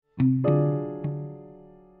This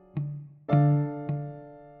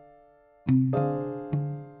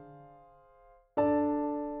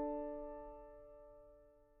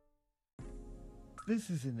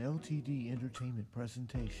is an LTD Entertainment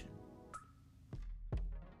presentation.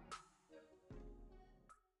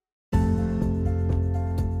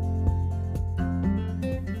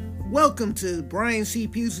 Welcome to Brian C.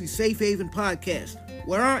 Pusey's Safe Haven Podcast,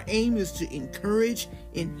 where our aim is to encourage,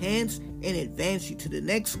 enhance, and advance you to the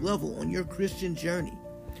next level on your Christian journey.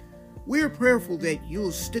 We're prayerful that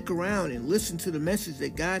you'll stick around and listen to the message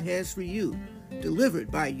that God has for you, delivered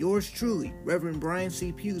by yours truly, Reverend Brian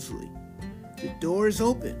C. Pusey. The door is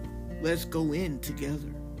open. Let's go in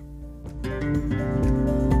together.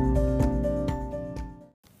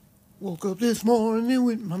 Woke up this morning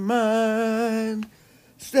with my mind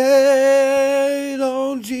stayed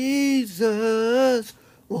on Jesus.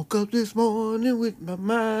 Woke up this morning with my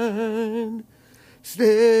mind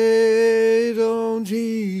stayed on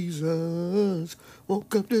Jesus.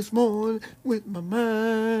 Woke up this morning with my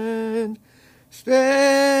mind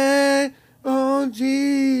stayed on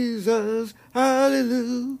Jesus.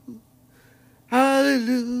 Hallelujah,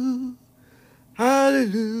 hallelujah,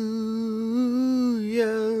 hallelujah.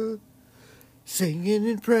 Singing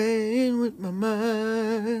and praying with my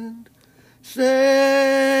mind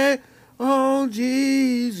stay on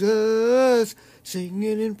Jesus.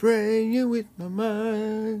 Singing and praying with my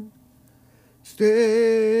mind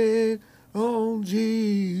stay on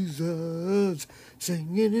Jesus.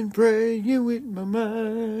 Singing and praying with my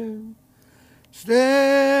mind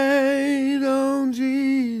stayed on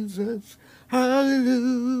Jesus.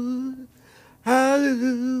 Hallelujah,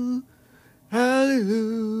 hallelujah,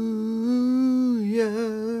 hallelujah.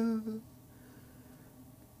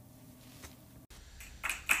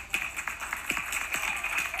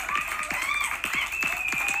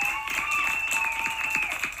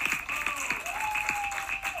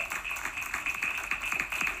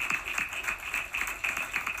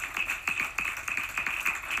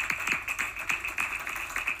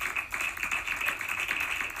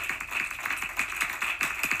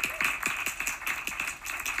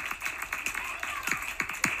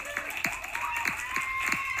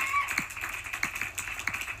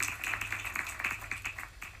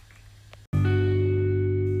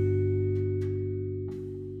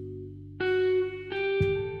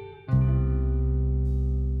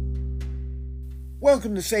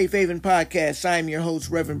 Welcome to Safe Haven Podcast. I'm your host,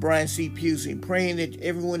 Reverend Brian C. Pusey, praying that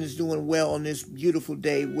everyone is doing well on this beautiful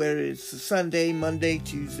day, whether it's a Sunday, Monday,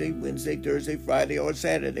 Tuesday, Wednesday, Thursday, Friday, or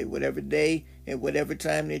Saturday, whatever day and whatever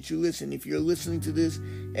time that you listen. If you're listening to this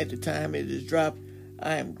at the time it is dropped,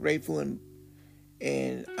 I am grateful and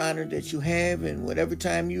honored that you have, and whatever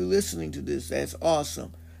time you're listening to this, that's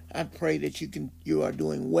awesome. I pray that you are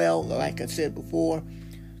doing well. Like I said before,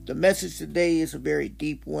 the message today is a very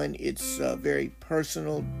deep one. It's very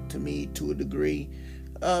personal to me to a degree.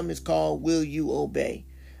 It's called Will You Obey?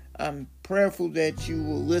 I'm prayerful that you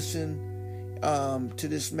will listen to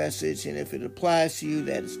this message, and if it applies to you,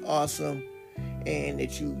 that is awesome, and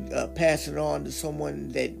that you pass it on to someone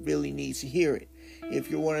that really needs to hear it. If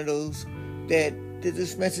you're one of those that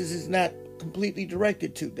this message is not completely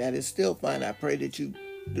directed to, that is still fine. I pray that you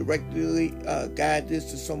directly guide this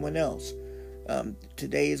to someone else.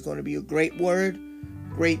 Today is going to be a great word,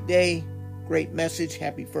 great day, great message.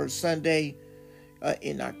 Happy first Sunday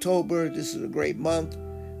in October. This is a great month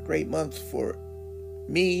for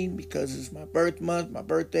me because it's my birth month. My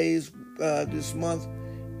birthday is this month.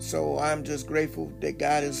 So I'm just grateful that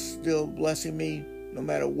God is still blessing me no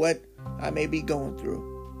matter what I may be going through.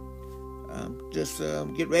 Just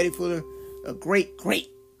get ready for a great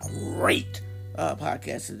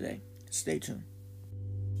podcast today. Stay tuned.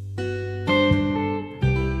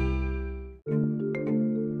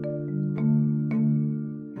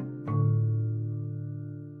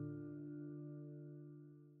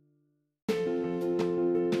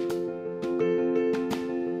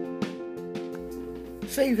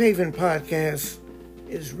 Safe Haven Podcast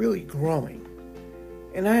is really growing,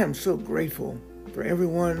 and I am so grateful for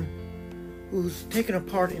everyone who's taken a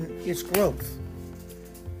part in its growth.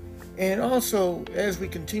 And also, as we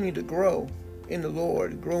continue to grow in the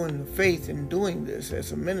Lord, grow in the faith in doing this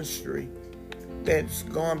as a ministry that's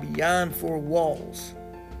gone beyond four walls.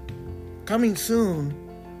 Coming soon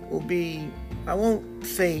will be, I won't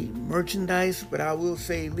say merchandise, but I will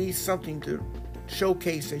say at least something to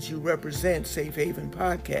showcase that you represent Safe Haven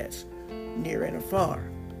Podcast near and afar.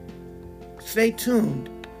 Stay tuned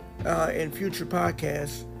in future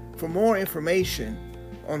podcasts for more information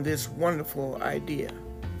on this wonderful idea.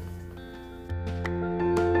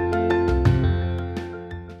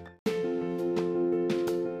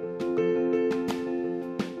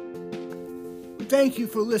 thank you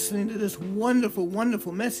for listening to this wonderful,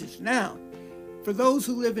 wonderful message. Now, for those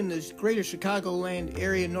who live in the greater Chicagoland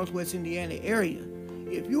area, Northwest Indiana area,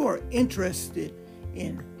 if you are interested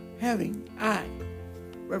in having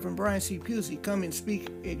Reverend Brian C. Pusey, come and speak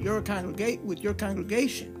at your with your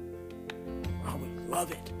congregation, I would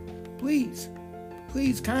love it. Please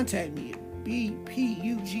contact me at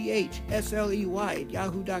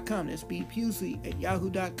bpughsley@yahoo.com. That's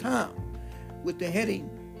bpughsley@yahoo.com with the heading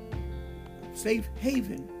Safe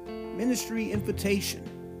Haven Ministry Invitation.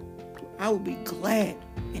 I will be glad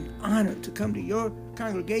and honored to come to your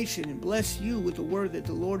congregation and bless you with the word that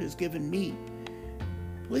the Lord has given me.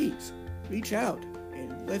 Please reach out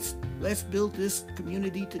and let's build this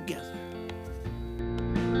community together.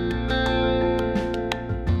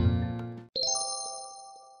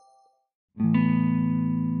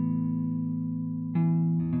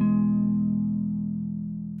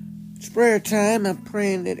 It's prayer time. I'm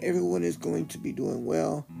praying that everyone is going to be doing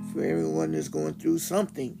well. For everyone that's going through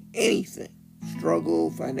something, anything,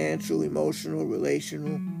 struggle, financial, emotional,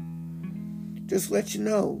 relational, just want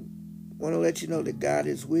to let you know that God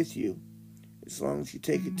is with you as long as you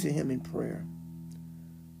take it to Him in prayer.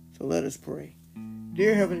 So let us pray.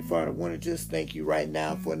 Dear Heavenly Father, I want to just thank you right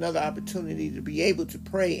now for another opportunity to be able to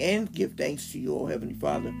pray and give thanks to you, oh Heavenly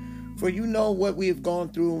Father. For you know what we have gone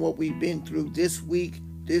through and what we've been through this week,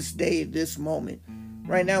 this day, this moment.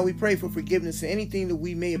 Right now we pray for forgiveness for anything that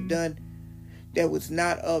we may have done that was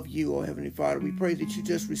not of you, oh Heavenly Father. We pray that you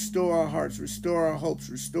just restore our hearts, restore our hopes,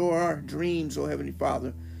 restore our dreams, oh Heavenly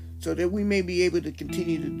Father, so that we may be able to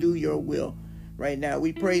continue to do your will right now.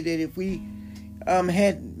 We pray that if we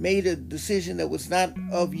had made a decision that was not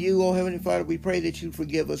of you, oh Heavenly Father, we pray that you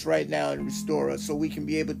forgive us right now and restore us so we can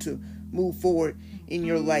be able to move forward in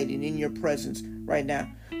your light and in your presence right now.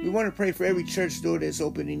 We want to pray for every church door that's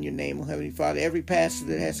open in your name, oh Heavenly Father. Every pastor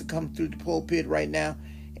that has to come through the pulpit right now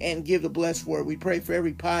and give the blessed word. We pray for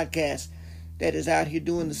every podcast that is out here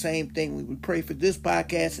doing the same thing. We pray for this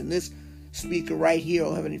podcast and this speaker right here,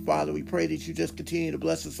 oh Heavenly Father. We pray that you just continue to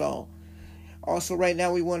bless us all. Also, right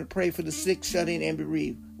now, we want to pray for the sick, shut in, and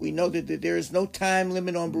bereaved. We know that there is no time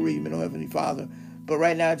limit on bereavement, oh Heavenly Father. But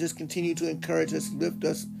right now, just continue to encourage us, lift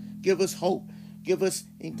us, give us hope, give us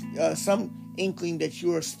some inkling that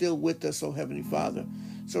you are still with us, oh Heavenly Father.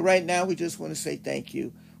 So right now, we just want to say thank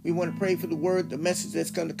you. We want to pray for the word, the message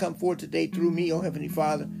that's going to come forth today through me, oh Heavenly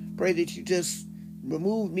Father. Pray that you just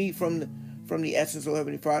remove me from the essence, oh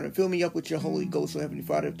Heavenly Father, and fill me up with your Holy Ghost, oh Heavenly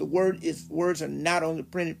Father. If the words are not on the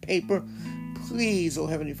printed paper, please, oh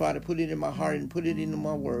Heavenly Father, put it in my heart and put it into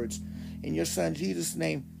my words. In your Son, Jesus'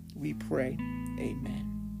 name, we pray. Amen.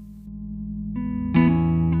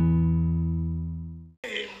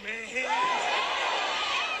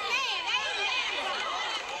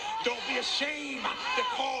 Don't be ashamed to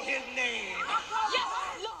call his name.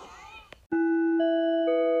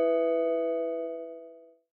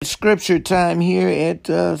 Scripture time here at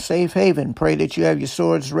Safe Haven. Pray that you have your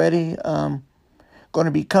swords ready. Going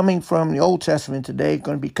to be coming from the Old Testament today.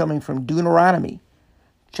 Going to be coming from Deuteronomy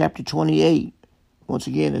chapter 28. Once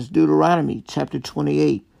again, it's Deuteronomy chapter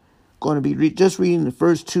 28. Going to be just reading the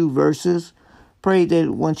first two verses. Pray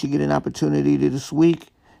that once you get an opportunity this week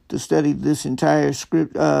to study this entire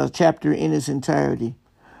chapter in its entirety.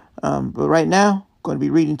 But right now, I'm going to be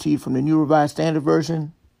reading to you from the New Revised Standard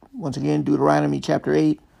Version. Once again, Deuteronomy chapter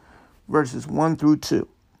 8, verses 1 through 2.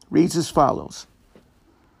 Reads as follows.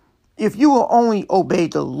 If you will only obey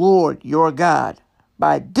the Lord your God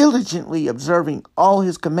by diligently observing all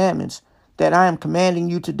his commandments that I am commanding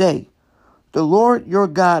you today, the Lord your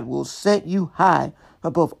God will set you high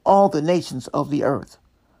above all the nations of the earth.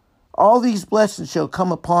 All these blessings shall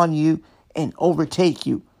come upon you and overtake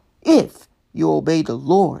you if you obey the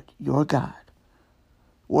Lord your God.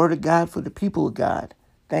 Word of God for the people of God.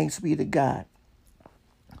 Thanks be to God.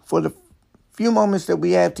 For the few moments that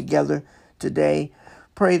we have together today,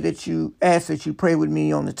 ask that you pray with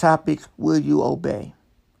me on the topic, will you obey?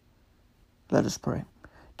 Let us pray.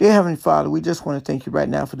 Dear Heavenly Father, we just want to thank you right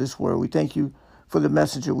now for this word. We thank you for the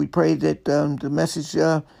messenger. We pray that the message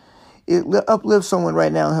it uplifts someone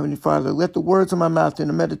right now, Heavenly Father. Let the words of my mouth and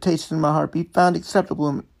the meditation of my heart be found acceptable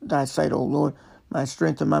in thy sight, O Lord, my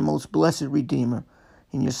strength and my most blessed Redeemer.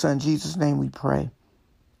 In your Son, Jesus' name we pray.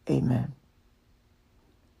 Amen.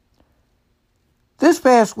 This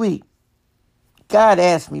past week, God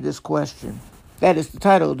asked me this question. That is the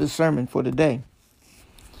title of this sermon for today.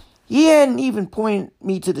 He hadn't even pointed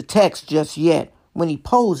me to the text just yet when he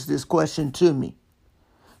posed this question to me.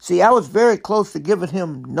 See, I was very close to giving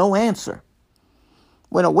him no answer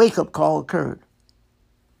when a wake-up call occurred.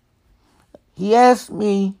 He asked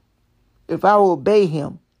me if I will obey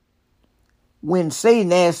him when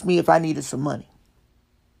Satan asked me if I needed some money.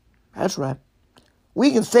 That's right.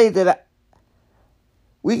 We can say that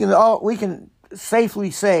we can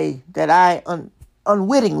safely say that I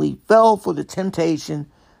unwittingly fell for the temptation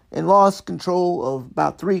and lost control of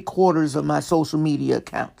about 3/4 of my social media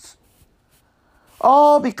accounts.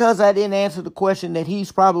 All because I didn't answer the question that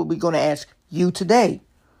he's probably going to ask you today.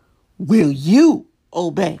 Will you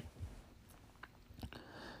obey?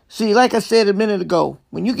 See, like I said a minute ago,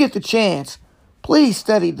 when you get the chance, please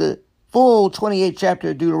study the full 28th chapter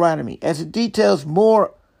of Deuteronomy as it details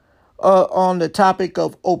more on the topic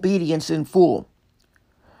of obedience in full.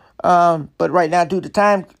 But right now, due to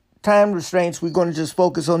time restraints, we're going to just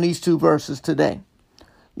focus on these 2 verses today.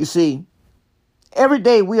 You see, every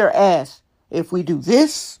day we are asked if we do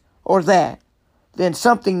this or that, then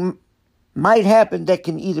something might happen that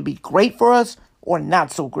can either be great for us or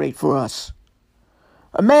not so great for us.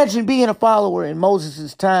 Imagine being a follower in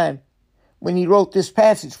Moses' time when he wrote this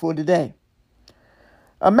passage for today.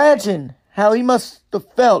 Imagine how he must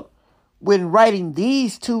have felt when writing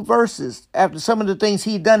these 2 verses after some of the things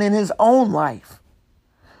he'd done in his own life.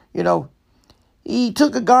 You know, he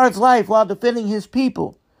took a guard's life while defending his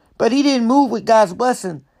people, but he didn't move with God's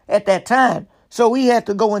blessing at that time, so he had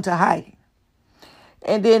to go into hiding.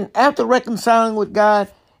 And then after reconciling with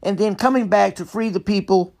God and then coming back to free the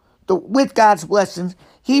people with God's blessings,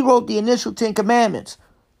 he wrote the initial 10 commandments.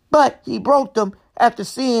 But he broke them after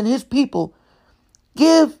seeing his people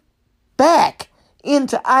give back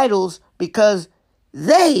into idols because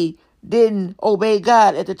they didn't obey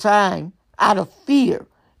God at the time out of fear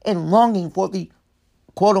and longing for the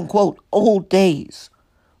quote-unquote old days.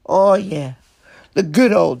 Oh, yeah, the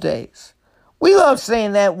good old days. We love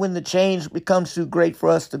saying that when the change becomes too great for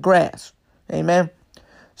us to grasp. Amen.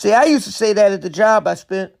 See, I used to say that at the job I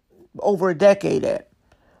spent over a decade at.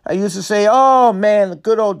 I used to say, oh, man, the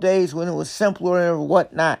good old days when it was simpler and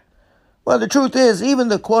whatnot. Well, the truth is, even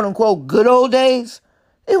the quote-unquote good old days,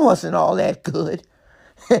 it wasn't all that good.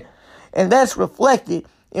 And that's reflected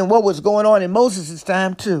in what was going on in Moses'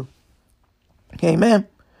 time, too. Amen.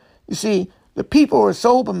 You see, the people were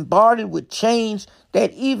so bombarded with change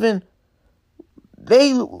that even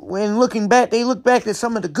when looking back, they look back at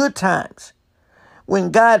some of the good times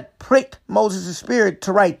when God pricked Moses' spirit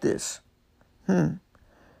to write this. You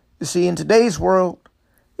see, in today's world,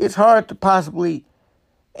 it's hard to possibly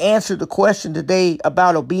answer the question today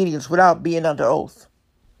about obedience without being under oath.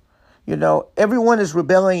 You know, everyone is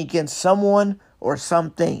rebelling against someone or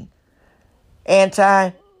something.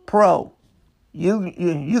 Anti, pro.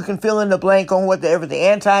 You can fill in the blank on whatever the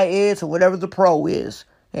anti is or whatever the pro is.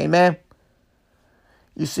 Amen.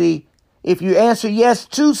 You see, if you answer yes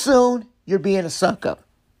too soon, you're being a sucker.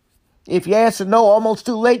 If you answer no almost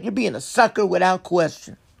too late, you're being a sucker without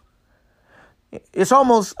question. It's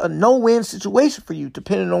almost a no-win situation for you,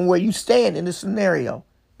 depending on where you stand in this scenario.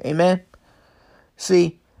 Amen.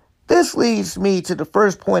 See, this leads me to the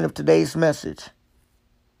first point of today's message.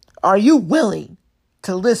 Are you willing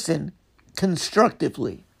to listen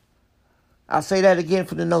constructively? I'll say that again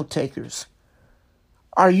for the note takers.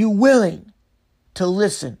 Are you willing to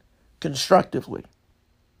listen constructively?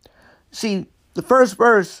 See, the first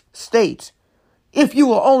verse states, if you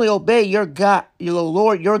will only obey your God, your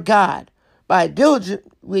Lord, your God, by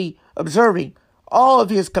diligently observing all of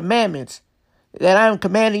his commandments that I am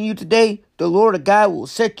commanding you today, the Lord of God will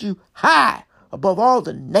set you high above all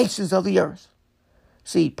the nations of the earth.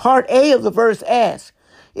 See, part A of the verse asks,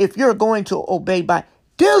 if you're going to obey by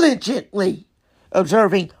diligently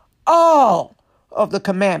observing all of the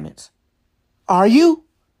commandments. Are you?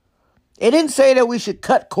 It didn't say that we should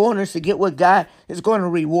cut corners to get what God is going to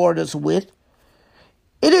reward us with.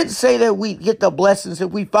 It didn't say that we get the blessings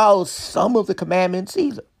if we follow some of the commandments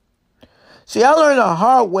either. See, I learned the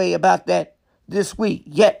hard way about that this week,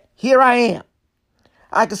 yet here I am.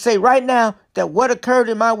 I can say right now that what occurred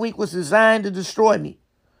in my week was designed to destroy me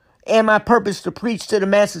and my purpose to preach to the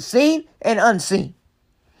masses seen and unseen.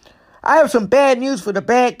 I have some bad news for the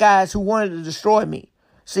bad guys who wanted to destroy me.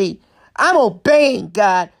 See, I'm obeying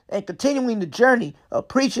God and continuing the journey of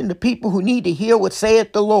preaching to people who need to hear what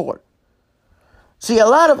saith the Lord. See, a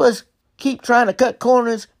lot of us keep trying to cut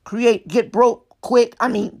corners, get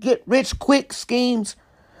rich quick schemes,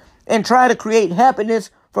 and try to create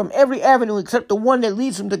happiness from every avenue except the one that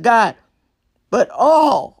leads them to God. But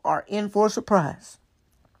all are in for a surprise.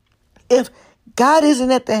 If God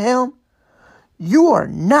isn't at the helm, you are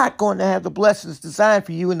not going to have the blessings designed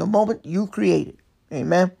for you in the moment you created.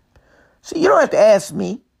 Amen. So you don't have to ask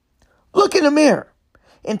me. Look in the mirror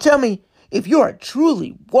and tell me if you are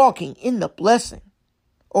truly walking in the blessing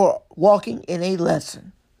or walking in a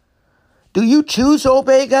lesson. Do you choose to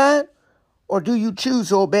obey God, or do you choose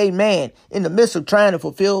to obey man in the midst of trying to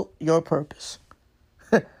fulfill your purpose?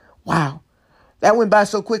 Wow. That went by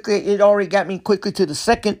so quickly, it already got me quickly to the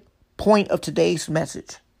second point of today's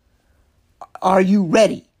message. Are you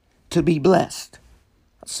ready to be blessed?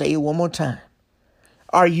 I'll say it one more time.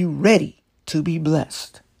 Are you ready to be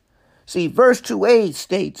blessed? See, verse 2a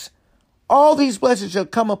states, all these blessings shall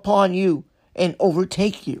come upon you and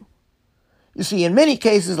overtake you. You see, in many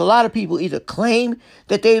cases, a lot of people either claim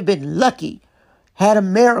that they've been lucky, had a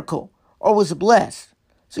miracle, or was blessed.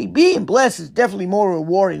 See, being blessed is definitely more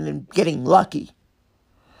rewarding than getting lucky.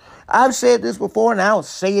 I've said this before and I'll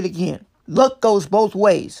say it again. Luck goes both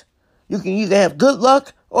ways. You can either have good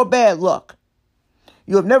luck or bad luck.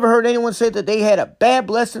 You have never heard anyone say that they had a bad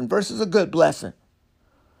blessing versus a good blessing.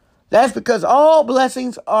 That's because all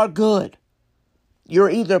blessings are good. You're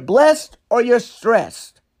either blessed or you're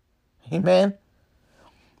stressed. Amen.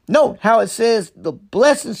 Note how it says the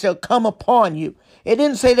blessings shall come upon you. It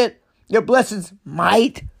didn't say that your blessings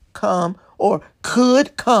might come or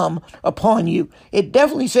could come upon you. It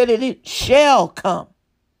definitely said that it shall come.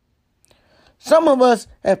 Some of us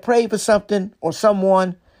have prayed for something or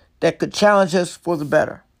someone that could challenge us for the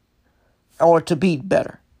better or to be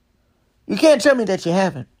better. You can't tell me that you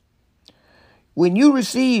haven't. When you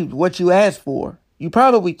received what you asked for, you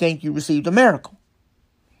probably think you received a miracle.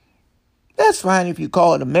 That's fine if you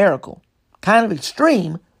call it a miracle. Kind of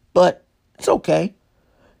extreme, but it's okay.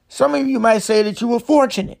 Some of you might say that you were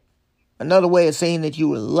fortunate. Another way of saying that you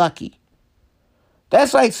were lucky.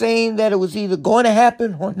 That's like saying that it was either going to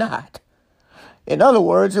happen or not. In other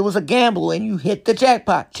words, it was a gamble and you hit the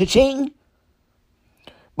jackpot. Cha-ching!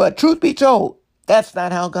 But truth be told, that's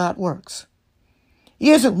not how God works. He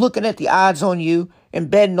isn't looking at the odds on you and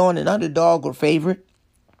betting on an underdog or favorite.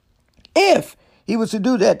 If he was to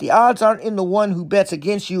do that, the odds aren't in the one who bets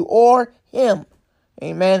against you or him.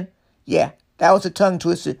 Amen? Yeah, that was a tongue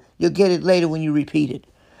twister. You'll get it later when you repeat it.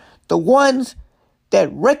 The ones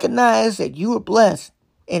that recognize that you are blessed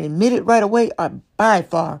and admit it right away are by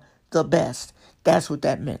far the best. That's what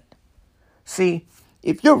that meant. See,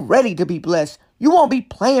 if you're ready to be blessed, you won't be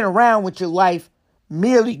playing around with your life,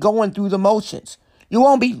 merely going through the motions. You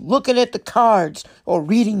won't be looking at the cards or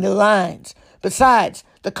reading the lines. Besides,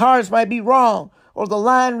 the cards might be wrong, or the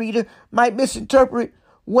line reader might misinterpret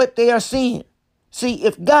what they are seeing. See,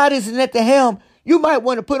 if God isn't at the helm, you might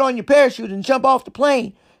want to put on your parachute and jump off the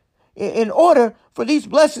plane. In order for these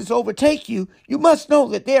blessings to overtake you, you must know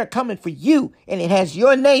that they are coming for you, and it has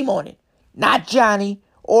your name on it. Not Johnny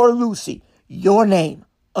or Lucy, your name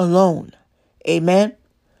alone. Amen.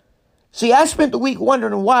 See, I spent the week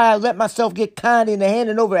wondering why I let myself get conned into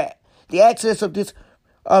handing over the access of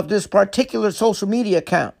this particular social media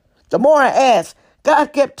account. The more I asked,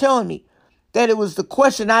 God kept telling me that it was the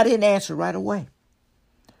question I didn't answer right away.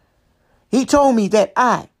 He told me that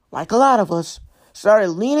I, like a lot of us, started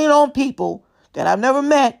leaning on people that I've never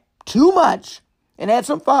met too much and had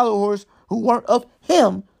some followers who weren't of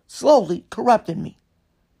him slowly corrupting me.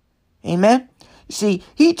 Amen. You see,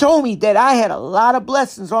 he told me that I had a lot of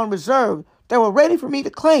blessings on reserve that were ready for me to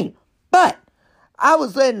claim, but I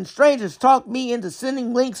was letting strangers talk me into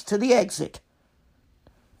sending links to the exit.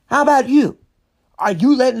 How about you? Are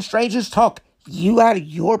you letting strangers talk you out of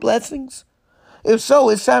your blessings? If so,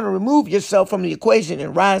 it's time to remove yourself from the equation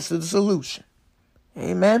and rise to the solution.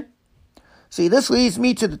 Amen. See, this leads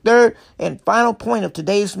me to the third and final point of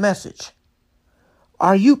today's message.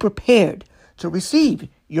 Are you prepared to receive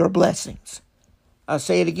your blessings? I'll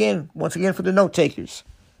say it again, once again for the note takers.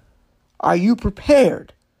 Are you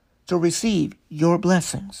prepared to receive your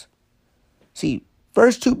blessings? See,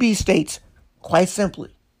 verse 2b states quite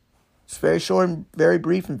simply. It's very short and very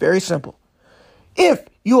brief and very simple. If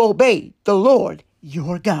you obey the Lord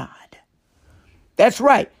your God. That's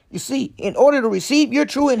right. You see, in order to receive your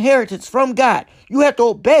true inheritance from God, you have to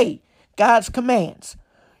obey God's commands.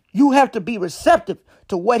 You have to be receptive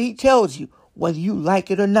to what he tells you, whether you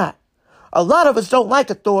like it or not. A lot of us don't like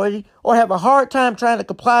authority or have a hard time trying to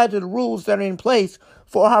comply to the rules that are in place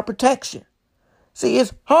for our protection. See,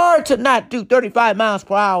 it's hard to not do 35 miles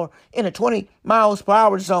per hour in a 20 miles per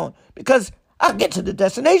hour zone because I'll get to the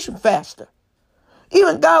destination faster.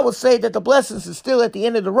 Even God will say that the blessings are still at the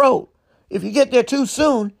end of the road. If you get there too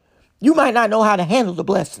soon, you might not know how to handle the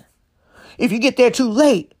blessing. If you get there too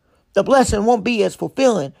late, the blessing won't be as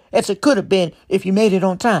fulfilling as it could have been if you made it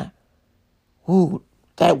on time. Ooh,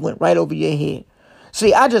 that went right over your head.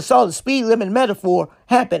 See, I just saw the speed limit metaphor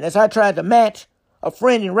happen as I tried to match a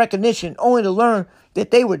friend in recognition, only to learn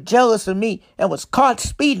that they were jealous of me and was caught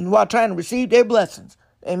speeding while trying to receive their blessings.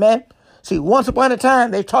 Amen. See, once upon a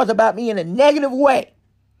time, they talked about me in a negative way.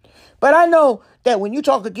 But I know that when you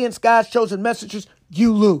talk against God's chosen messengers,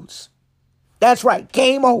 you lose. That's right.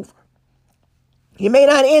 Game over. You may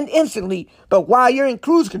not end instantly, but while you're in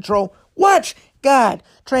cruise control, watch God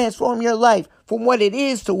transform your life from what it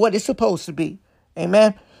is to what it's supposed to be.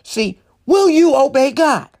 Amen. See, will you obey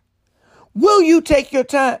God? Will you take your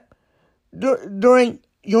time during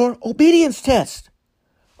your obedience test?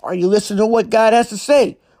 Are you listening to what God has to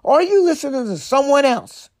say? Or are you listening to someone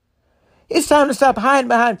else? It's time to stop hiding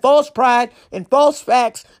behind false pride and false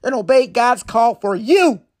facts and obey God's call for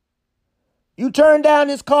you. You turn down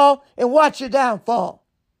his call and watch your downfall.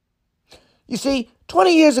 You see,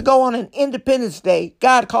 20 years ago on an Independence Day,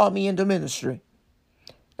 God called me into ministry.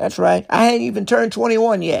 That's right. I hadn't even turned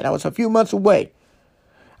 21 yet. I was a few months away.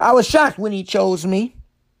 I was shocked when he chose me.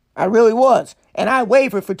 I really was. And I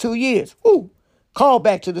wavered for 2 years. Ooh, call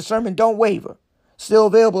back to the sermon, Don't Waver. Still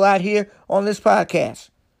available out here on this podcast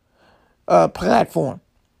platform.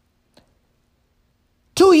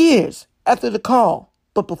 2 years after the call,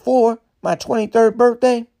 but before my 23rd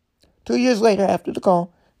birthday, 2 years later after the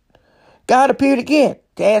call, God appeared again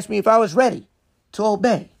to ask me if I was ready to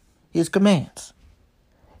obey his commands.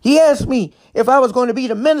 He asked me if I was going to be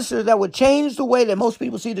the minister that would change the way that most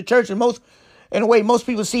people see the church and the way most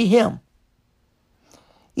people see him.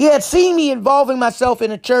 He had seen me involving myself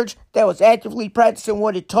in a church that was actively practicing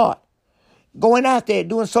what it taught. Going out there,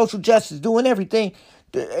 doing social justice, doing everything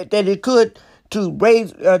that it could to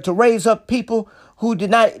raise up people who did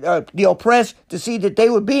not, the oppressed, to see that they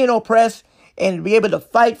were being oppressed and to be able to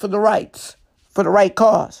fight for the rights, for the right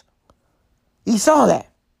cause. He saw that.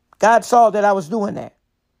 God saw that I was doing that.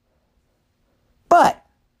 But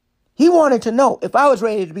he wanted to know if I was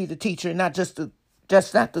ready to be the teacher and not just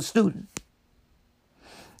not the student.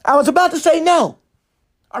 I was about to say no.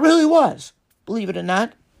 I really was, believe it or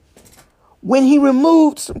not, when he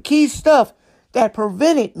removed some key stuff that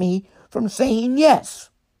prevented me from saying yes.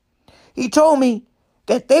 He told me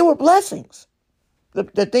that they were blessings.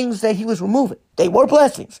 The things that he was removing, they were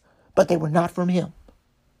blessings, but they were not from him.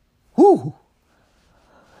 Whoo.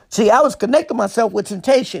 See, I was connecting myself with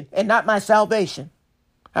temptation and not my salvation.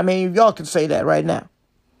 I mean, y'all can say that right now.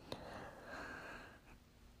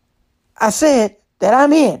 I said that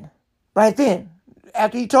I'm in right then.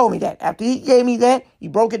 After he told me that, after he gave me that, he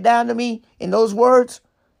broke it down to me in those words.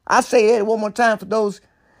 I say it one more time for those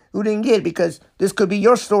who didn't get it, because this could be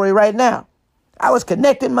your story right now. I was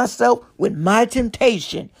connecting myself with my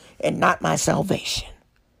temptation and not my salvation.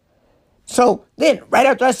 So then, right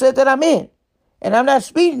after I said that, I'm in. And I'm not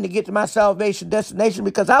speeding to get to my salvation destination,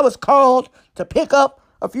 because I was called to pick up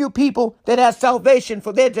a few people that have salvation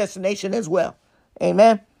for their destination as well.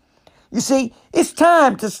 Amen. You see, it's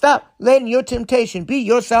time to stop letting your temptation be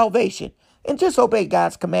your salvation and just obey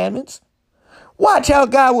God's commandments. Watch how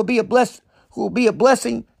God will be a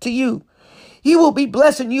blessing to you. He will be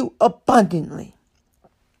blessing you abundantly.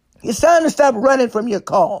 It's time to stop running from your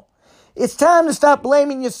call. It's time to stop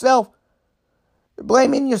blaming yourself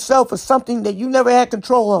for something that you never had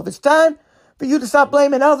control of. It's time for you to stop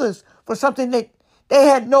blaming others for something that they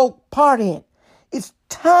had no part in. It's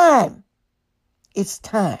time. It's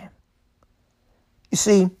time. You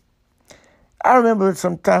see, I remember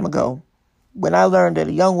some time ago when I learned that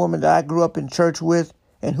a young woman that I grew up in church with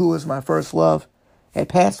and who was my first love had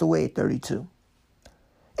passed away at 32.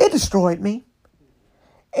 It destroyed me.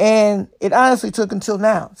 And it honestly took until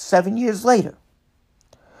now, 7 years later,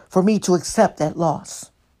 for me to accept that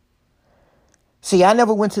loss. See, I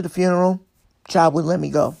never went to the funeral. Child wouldn't let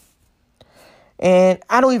me go. And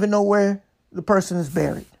I don't even know where the person is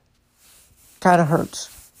buried. Kind of hurts.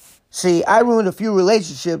 See, I ruined a few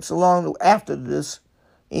relationships after this,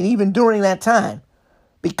 and even during that time,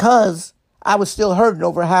 because I was still hurting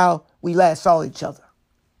over how we last saw each other.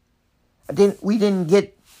 We didn't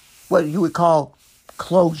get what you would call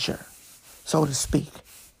closure, so to speak.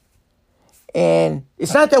 And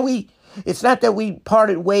it's not that we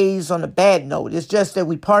parted ways on a bad note. It's just that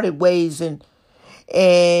we parted ways and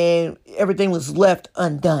everything was left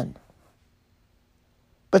undone.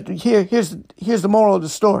 But here's the moral of the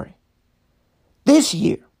story. This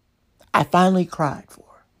year, I finally cried for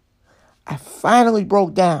her. I finally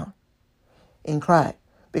broke down and cried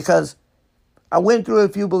because I went through a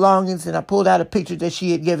few belongings and I pulled out a picture that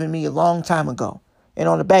she had given me a long time ago. And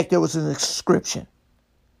on the back, there was an inscription.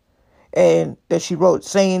 And that she wrote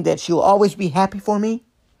saying that she'll always be happy for me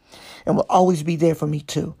and will always be there for me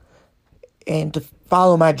too. And to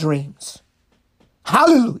follow my dreams.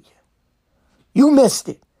 Hallelujah. You missed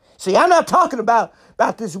it. See, I'm not talking about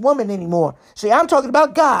this woman anymore. See, I'm talking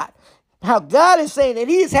about God. How God is saying that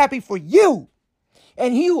he is happy for you.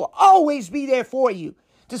 And he will always be there for you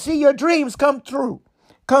to see your dreams come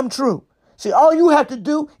come true. See, all you have to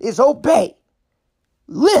do is obey,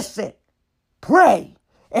 listen, pray,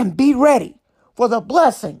 and be ready for the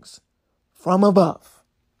blessings from above.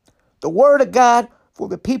 The word of God for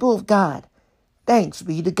the people of God. Thanks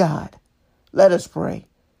be to God. Let us pray.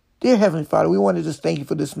 Dear Heavenly Father, we want to just thank you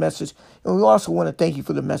for this message. And we also want to thank you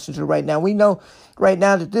for the messenger right now. We know right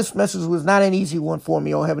now that this message was not an easy one for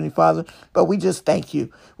me, oh Heavenly Father, but we just thank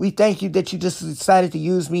you. We thank you that you just decided to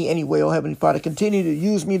use me anyway, oh Heavenly Father. Continue to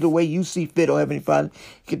use me the way you see fit, oh Heavenly Father.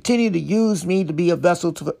 Continue to use me to be a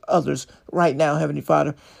vessel to others right now, Heavenly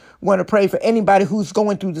Father. I want to pray for anybody who's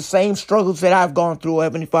going through the same struggles that I've gone through, oh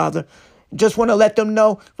Heavenly Father. Just want to let them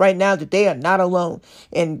know right now that they are not alone.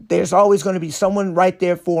 And there's always going to be someone right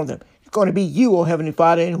there for them. It's going to be you, oh Heavenly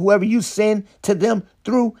Father, and whoever you send to them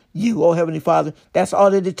through you, oh Heavenly Father. That's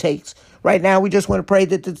all that it takes. Right now, we just want to pray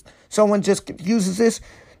that someone just uses this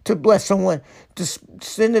to bless someone, to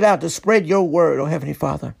send it out, to spread your word, oh Heavenly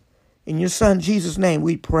Father. In your Son, Jesus' name,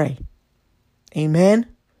 we pray. Amen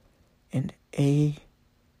and amen.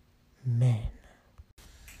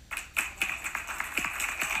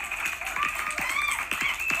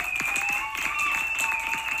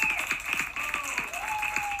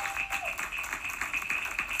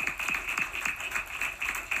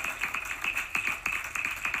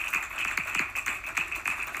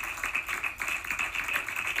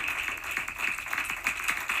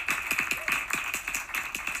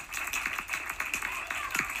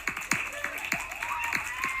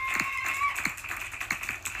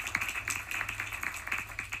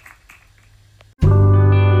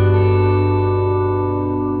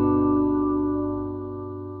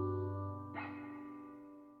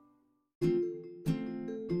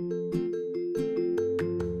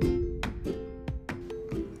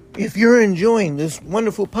 If you're enjoying this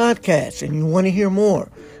wonderful podcast and you want to hear more,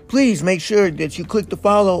 please make sure that you click the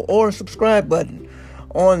follow or subscribe button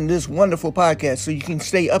on this wonderful podcast so you can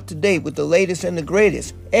stay up to date with the latest and the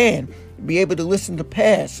greatest and be able to listen to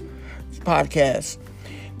past podcasts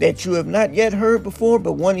that you have not yet heard before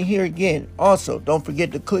but want to hear again. Also, don't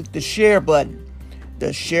forget to click the share button.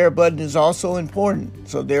 The share button is also important,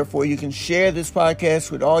 so therefore you can share this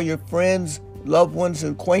podcast with all your friends, loved ones,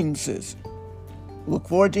 and acquaintances. Look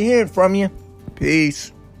forward to hearing from you.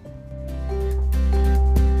 Peace.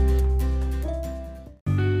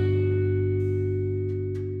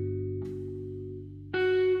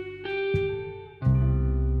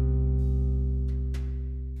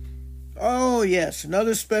 Oh, yes.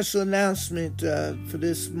 Another special announcement for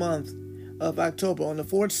this month of October. On the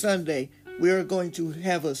fourth Sunday, we are going to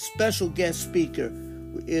have a special guest speaker.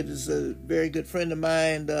 It is a very good friend of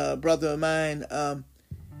mine, brother of mine.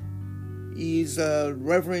 He's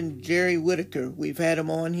Reverend Jerry Whitaker. We've had him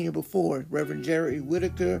on here before. Reverend Jerry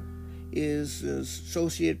Whitaker is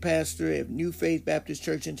associate pastor at New Faith Baptist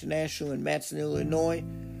Church International in Matson, Illinois,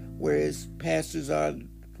 where his pastors are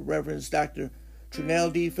Reverend Dr.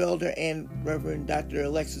 Trinell D. Felder and Reverend Dr.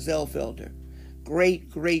 Alexis L. Felder. Great,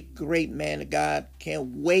 great, great man of God.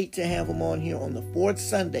 Can't wait to have him on here on the fourth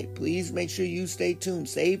Sunday. Please make sure you stay tuned.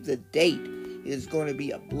 Save the date. It is going to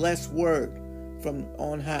be a blessed word from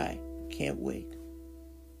on high. Can't wait.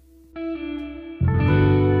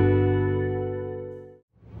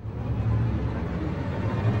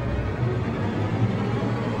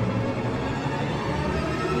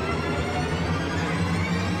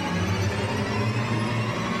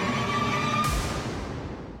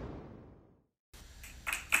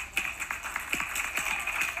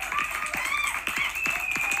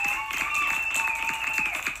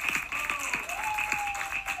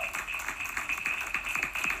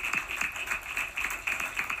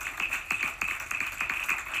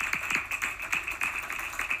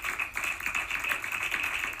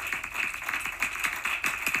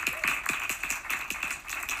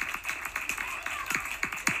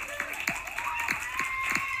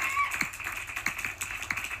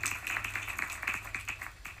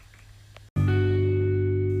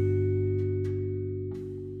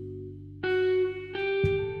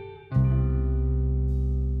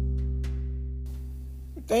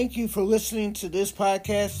 Thank you for listening to this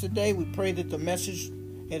podcast today. We pray that the message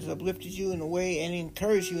has uplifted you in a way and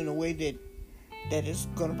encouraged you in a way that is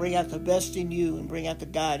going to bring out the best in you and bring out the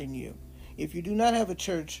God in you. If you do not have a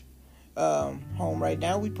church home right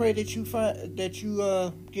now, we pray that you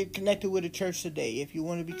get connected with a church today. If you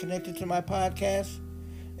want to be connected to my podcast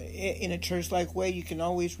in a church-like way, you can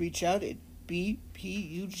always reach out at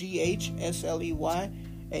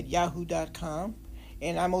bpughsley@yahoo.com.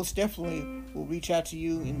 And I most definitely will reach out to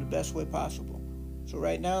you in the best way possible. So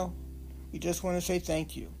right now, we just want to say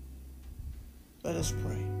thank you. Let us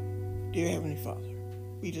pray. Dear Heavenly Father,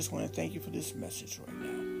 we just want to thank you for this message right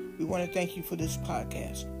now. We want to thank you for this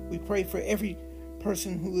podcast. We pray for every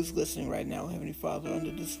person who is listening right now, Heavenly Father,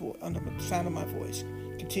 under the sound of my voice.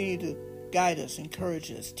 Continue to guide us,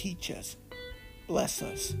 encourage us, teach us, bless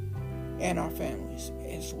us, and our families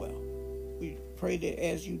as well. We pray that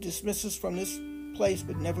as you dismiss us from this place,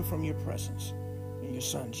 but never from your presence. In your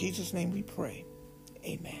Son, Jesus' name we pray.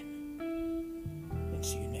 Amen. And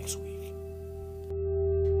see you next week.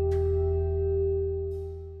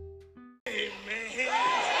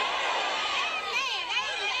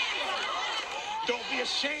 Don't be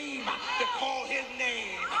ashamed to call his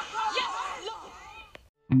name. Yes, Lord.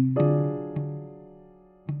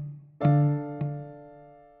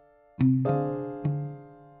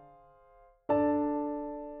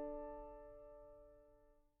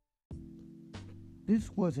 This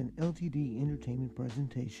was an LTD Entertainment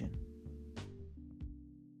presentation.